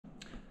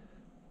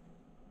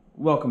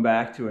Welcome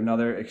back to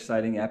another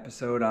exciting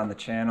episode on the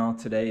channel.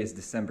 Today is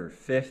December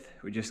 5th.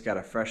 We just got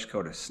a fresh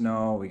coat of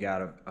snow. We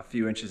got a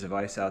few inches of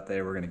ice out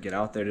there. We're going to get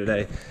out there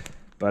today.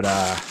 But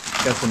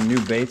got some new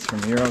baits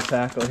from Euro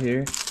Tackle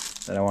here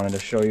that I wanted to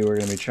show you we're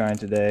going to be trying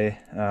today.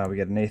 We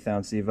got an 1/8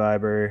 ounce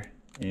Z-Viber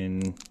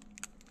in,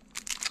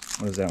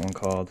 what is that one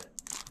called?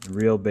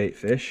 Real Bait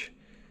Fish.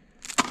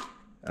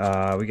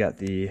 We got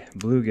the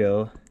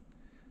bluegill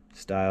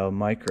style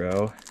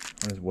micro.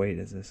 What weight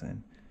is this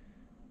in?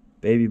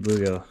 Baby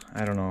bluegill.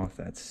 I don't know if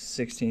that's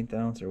 1/16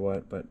 ounce or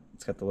what, but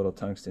it's got the little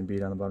tungsten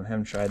bead on the bottom. I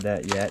haven't tried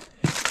that yet.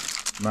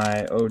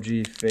 My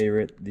OG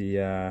favorite, the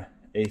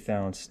 1/8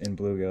 ounce in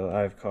bluegill.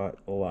 I've caught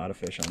a lot of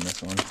fish on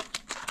this one.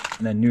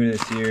 And then new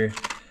this year,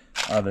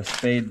 the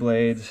spade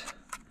blades.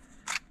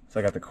 So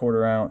I got the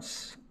 1/4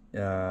 ounce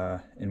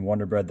in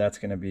Wonder Bread. That's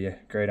going to be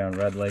great on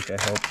Red Lake, I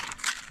hope.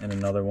 And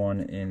another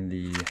one in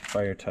the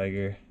Fire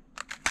Tiger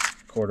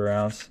 1/4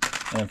 ounce.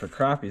 And then for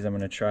crappies, I'm going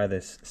to try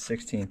this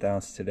 1/16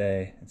 ounce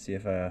today and see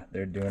if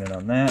they're doing it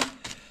on that.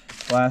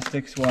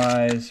 Plastics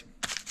wise,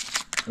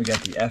 we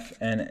got the how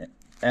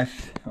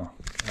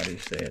do you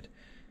say it?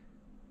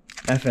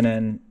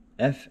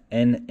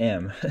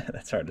 FNM,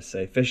 that's hard to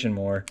say, Fish and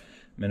More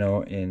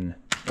minnow in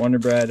Wonder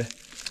Bread,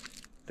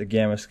 the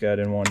Gamma Scud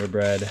in Wonder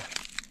Bread,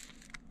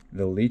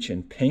 the Leech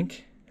in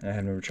pink. I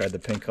have never tried the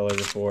pink color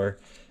before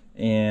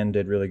and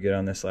did really good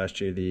on this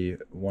last year, the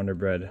Wonder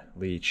Bread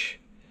Leech.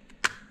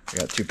 I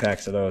got 2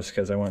 packs of those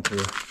because I went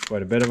through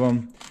quite a bit of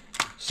them.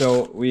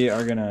 So we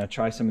are going to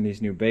try some of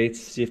these new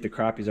baits, see if the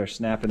crappies are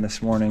snapping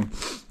this morning.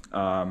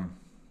 We're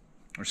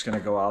just going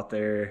to go out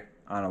there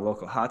on a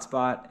local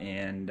hotspot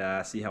and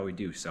see how we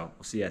do. So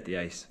we'll see you at the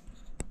ice.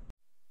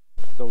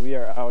 So we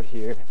are out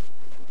here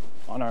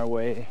on our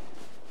way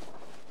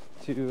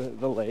to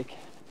the lake.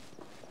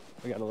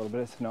 We got a little bit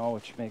of snow,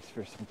 which makes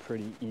for some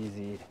pretty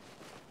easy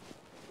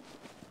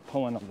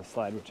pulling of the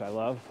sled, which I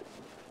love.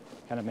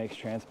 Kind of makes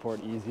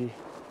transport easy.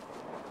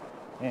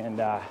 And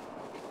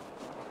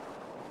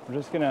we're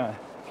just gonna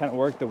kind of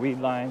work the weed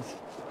lines,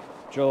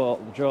 drill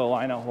a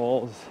line of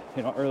holes.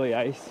 You know, early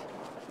ice,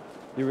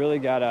 you really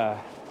gotta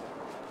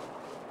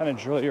kind of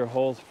drill your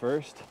holes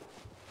first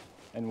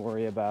and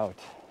worry about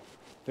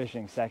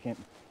fishing second.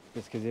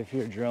 Just because if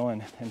you're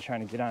drilling and trying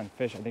to get on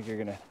fish, I think you're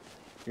gonna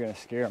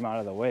scare them out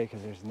of the way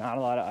because there's not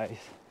a lot of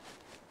ice,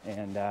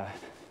 and yeah,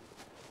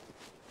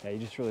 you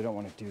just really don't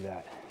want to do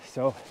that.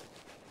 So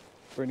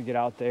we're gonna get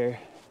out there,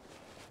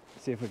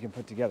 see if we can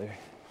put together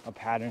a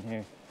pattern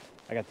here.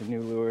 I got the new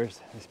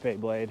lures, the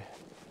spade blade,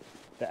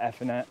 the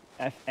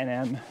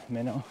FNM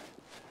minnow.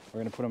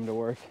 We're gonna put them to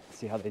work,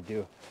 see how they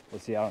do.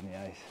 We'll see out on the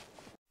ice.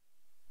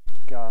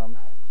 Got him.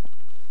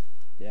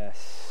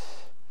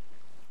 Yes.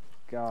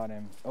 Got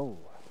him. Oh.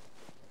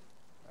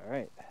 All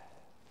right.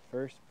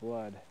 First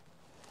blood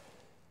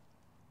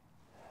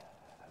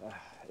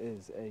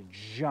is a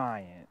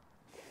giant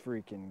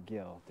freaking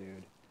gill,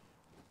 dude.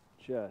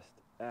 Just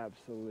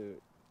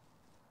absolute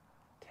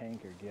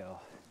tanker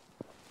gill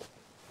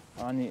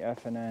on the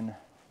FNM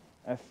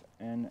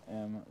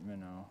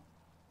minnow.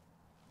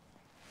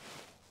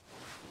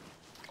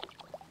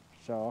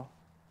 So,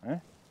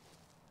 I'm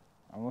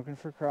looking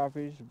for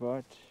crappies,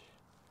 but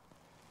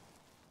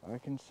I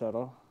can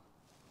settle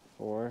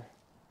for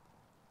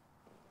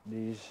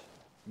these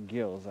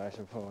gills, I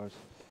suppose.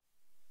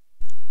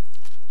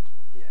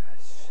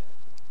 Yes.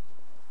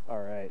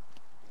 All right.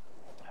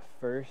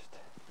 First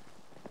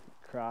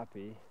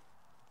crappie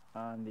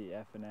on the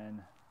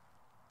FNM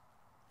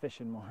Fish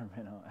and More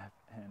minnow,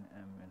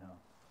 FNM minnow.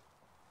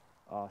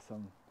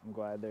 Awesome. I'm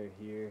glad they're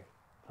here.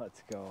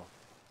 Let's go.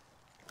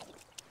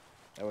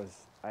 That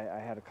was, I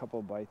had a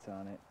couple bites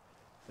on it.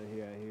 So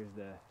here's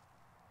the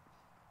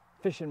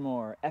Fish and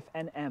More,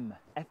 FNM.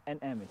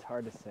 It's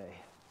hard to say.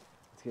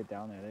 Let's get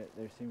down there.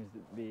 There seems to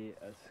be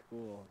a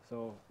school.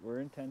 So we're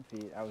in 10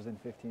 feet. I was in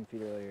 15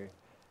 feet earlier.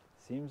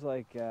 Seems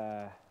like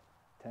 10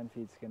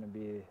 feet's gonna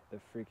be the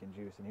freaking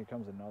juice. And here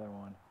comes another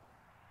one.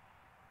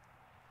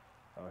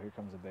 Oh, here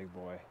comes a big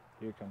boy.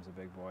 Here comes a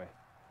big boy.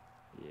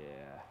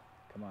 Yeah,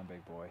 come on,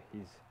 big boy.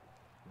 He's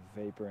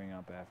vaporing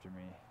up after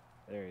me.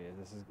 There he is.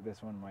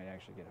 This one might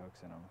actually get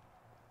hooks in him.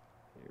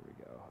 Here we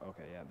go.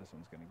 Okay, yeah, this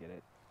one's gonna get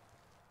it.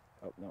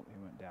 Oh, no, he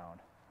went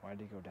down. Why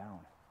did he go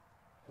down?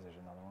 Because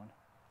there's another one.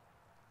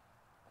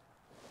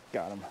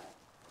 Got him.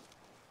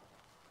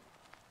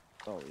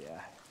 Oh,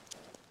 yeah.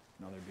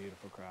 Another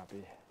beautiful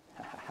crappie.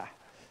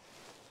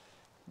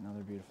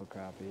 Another beautiful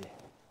crappie.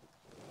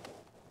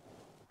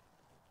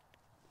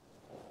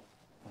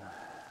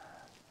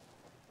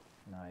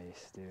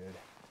 Nice, dude.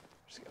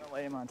 Just gonna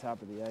lay him on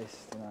top of the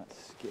ice to not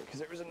scare, because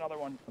there was another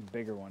one, a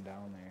bigger one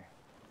down there.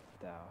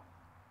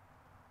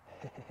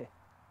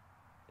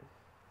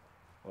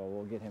 Well,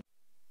 we'll get him.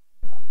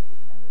 Okay,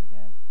 he's gonna hit it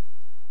again.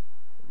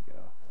 Here we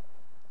go.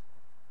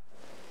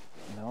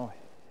 No,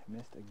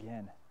 missed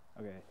again.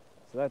 Okay,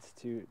 so that's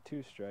two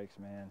strikes,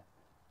 man.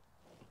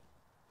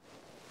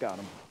 Got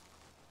him.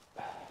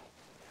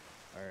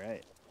 All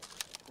right,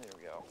 there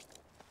we go.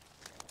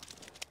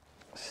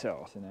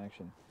 So, it's in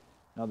action.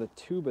 Now the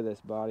tube of this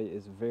body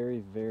is very,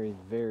 very,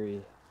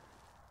 very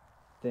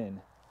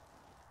thin,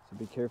 so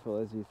be careful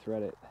as you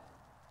thread it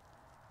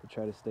to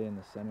try to stay in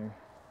the center.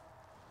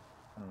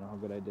 I don't know how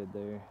good I did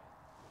there.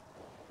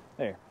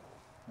 There.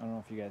 I don't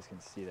know if you guys can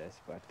see this,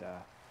 but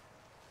that,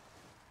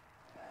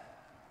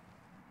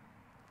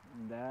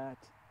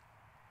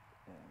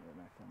 yeah,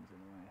 my thumb's in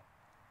the way.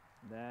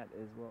 That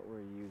is what we're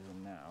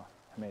using now.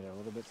 I made it a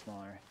little bit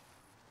smaller.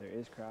 There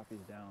is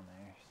crappies down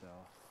there, so,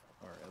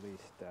 or at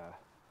least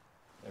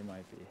there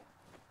might be.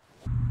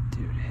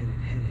 Dude, hit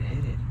it, hit it,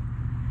 hit it.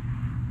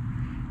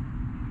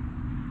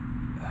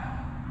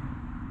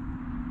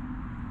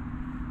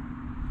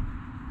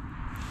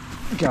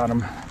 Got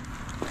him.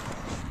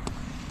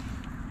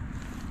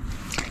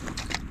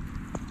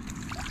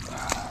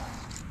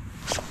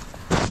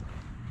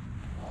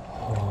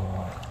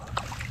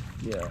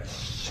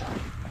 Yes.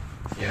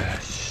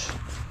 Yes.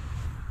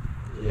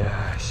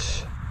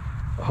 Yes.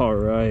 All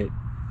right.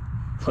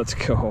 Let's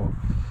go.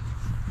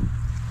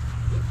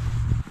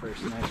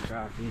 First nice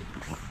crappie.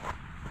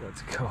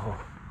 Let's go.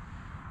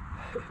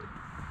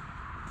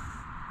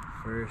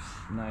 First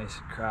nice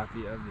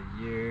crappie of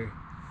the year.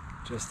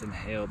 Just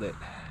inhaled it.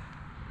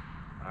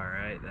 All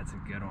right, that's a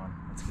good one.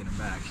 Let's get him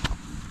back.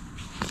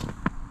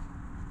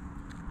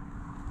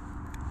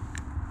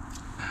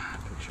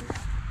 Picture.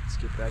 Let's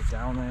get back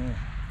down there.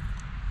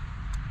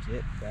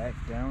 Get back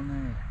down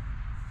there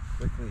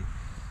quickly.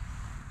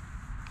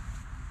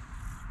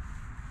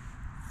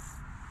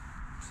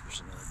 There's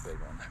another big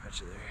one. I bet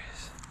you there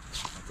is.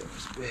 That thing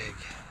was big.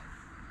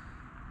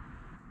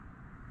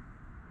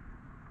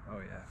 Oh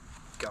yeah,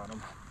 got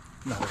him.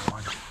 Another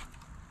one.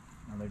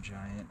 Another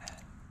giant.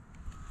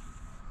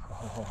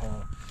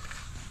 Oh,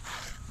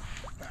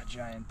 not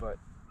giant, but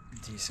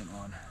decent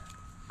one.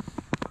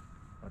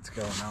 Let's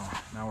go now.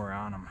 Now we're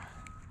on them.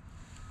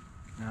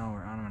 Now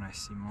we're on them, and I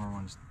see more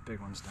ones, big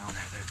ones down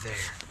there. They're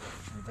there.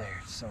 They're there.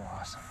 It's so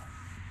awesome.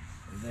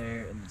 They're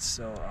there, and it's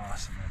so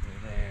awesome that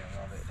they're there.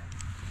 I love it.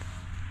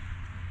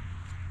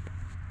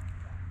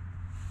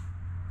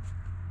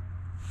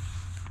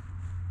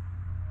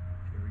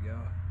 Here we go.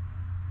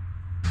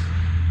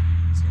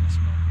 He's gonna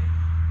smoke it.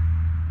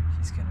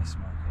 He's gonna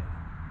smoke it.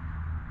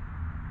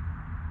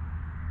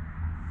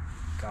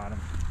 Got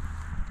him.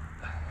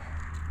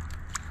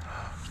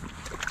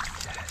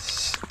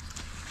 Yes.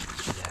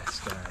 Yes,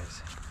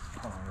 guys.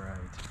 All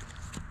right.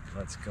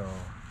 Let's go.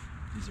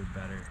 These are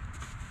better.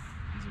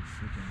 These are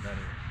freaking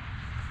better.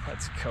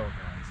 Let's go,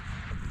 guys.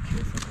 Be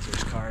careful because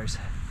there's cars.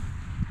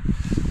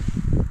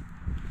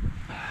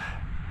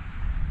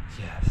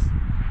 Yes.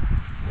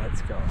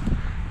 Let's go.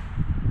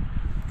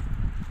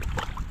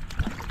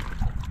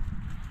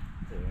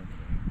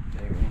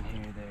 They're in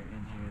here, they're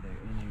in here,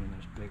 they're in here, and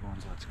there's big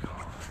ones. Let's go.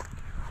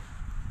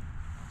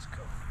 Let's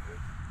go,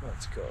 dude.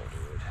 Let's go,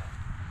 dude.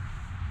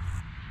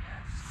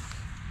 Yes.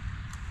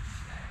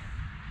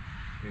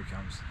 Here he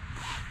comes.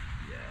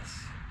 Yes.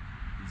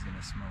 He's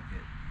gonna smoke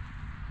it.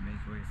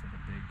 Make way for the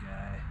big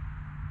guy.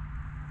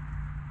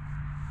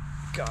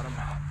 Got him.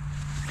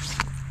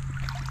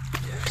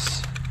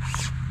 Yes.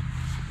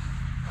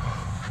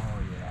 Oh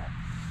yeah.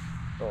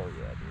 Oh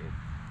yeah, dude.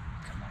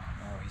 Come on.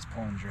 Oh, he's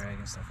pulling drag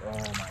and stuff. Oh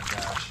my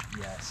gosh.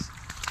 Yes.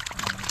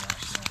 Oh my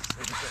gosh. Yes.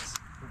 Look at this.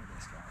 Look at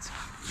this, guys.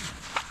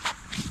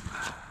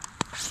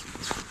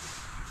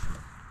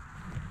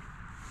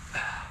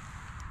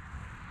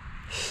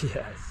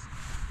 Yes.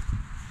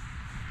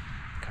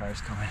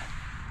 Car's coming.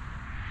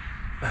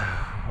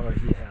 Oh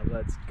yeah,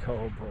 let's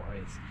go,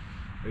 boys.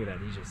 Look at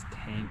that, he just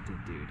tanked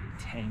it, dude.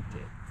 He tanked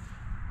it.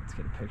 Let's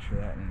get a picture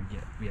of that and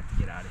then we have to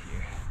get out of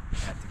here. We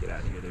have to get out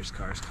of here. There's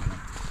cars coming.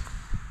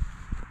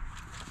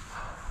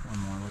 One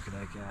more, look at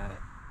that guy.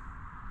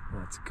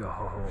 Let's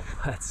go.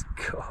 Let's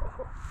go.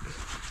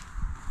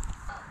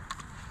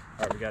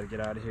 Alright, we gotta get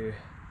out of here.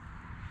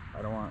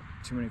 I don't want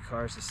too many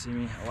cars to see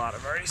me. A lot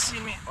have already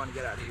seen me. I want to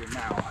get out of here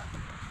now.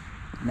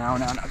 Now,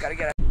 gotta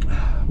get out.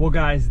 Well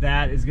guys,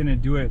 that is gonna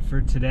do it for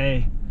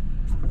today's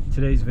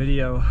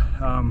video.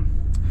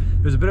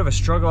 It was a bit of a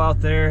struggle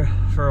out there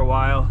for a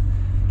while.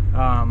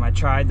 I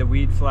tried the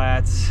weed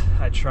flats,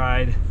 I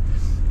tried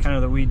kind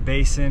of the weed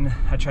basin,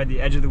 I tried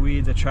the edge of the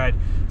weeds, I tried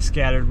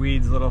scattered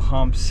weeds, little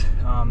humps,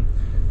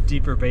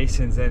 deeper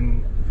basins,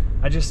 and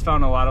I just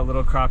found a lot of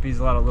little crappies,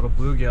 a lot of little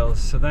bluegills.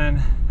 So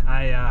then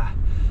I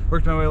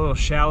worked my way a little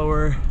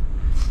shallower,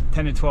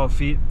 10 to 12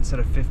 feet instead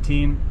of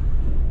 15.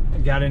 I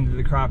got into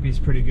the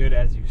crappies pretty good,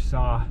 as you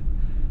saw.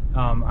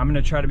 I'm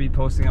gonna try to be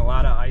posting a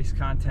lot of ice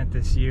content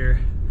this year.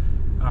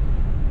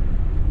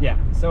 Yeah,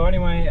 so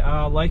anyway,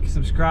 like,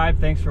 subscribe,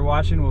 thanks for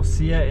watching. We'll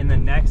see you in the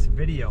next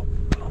video.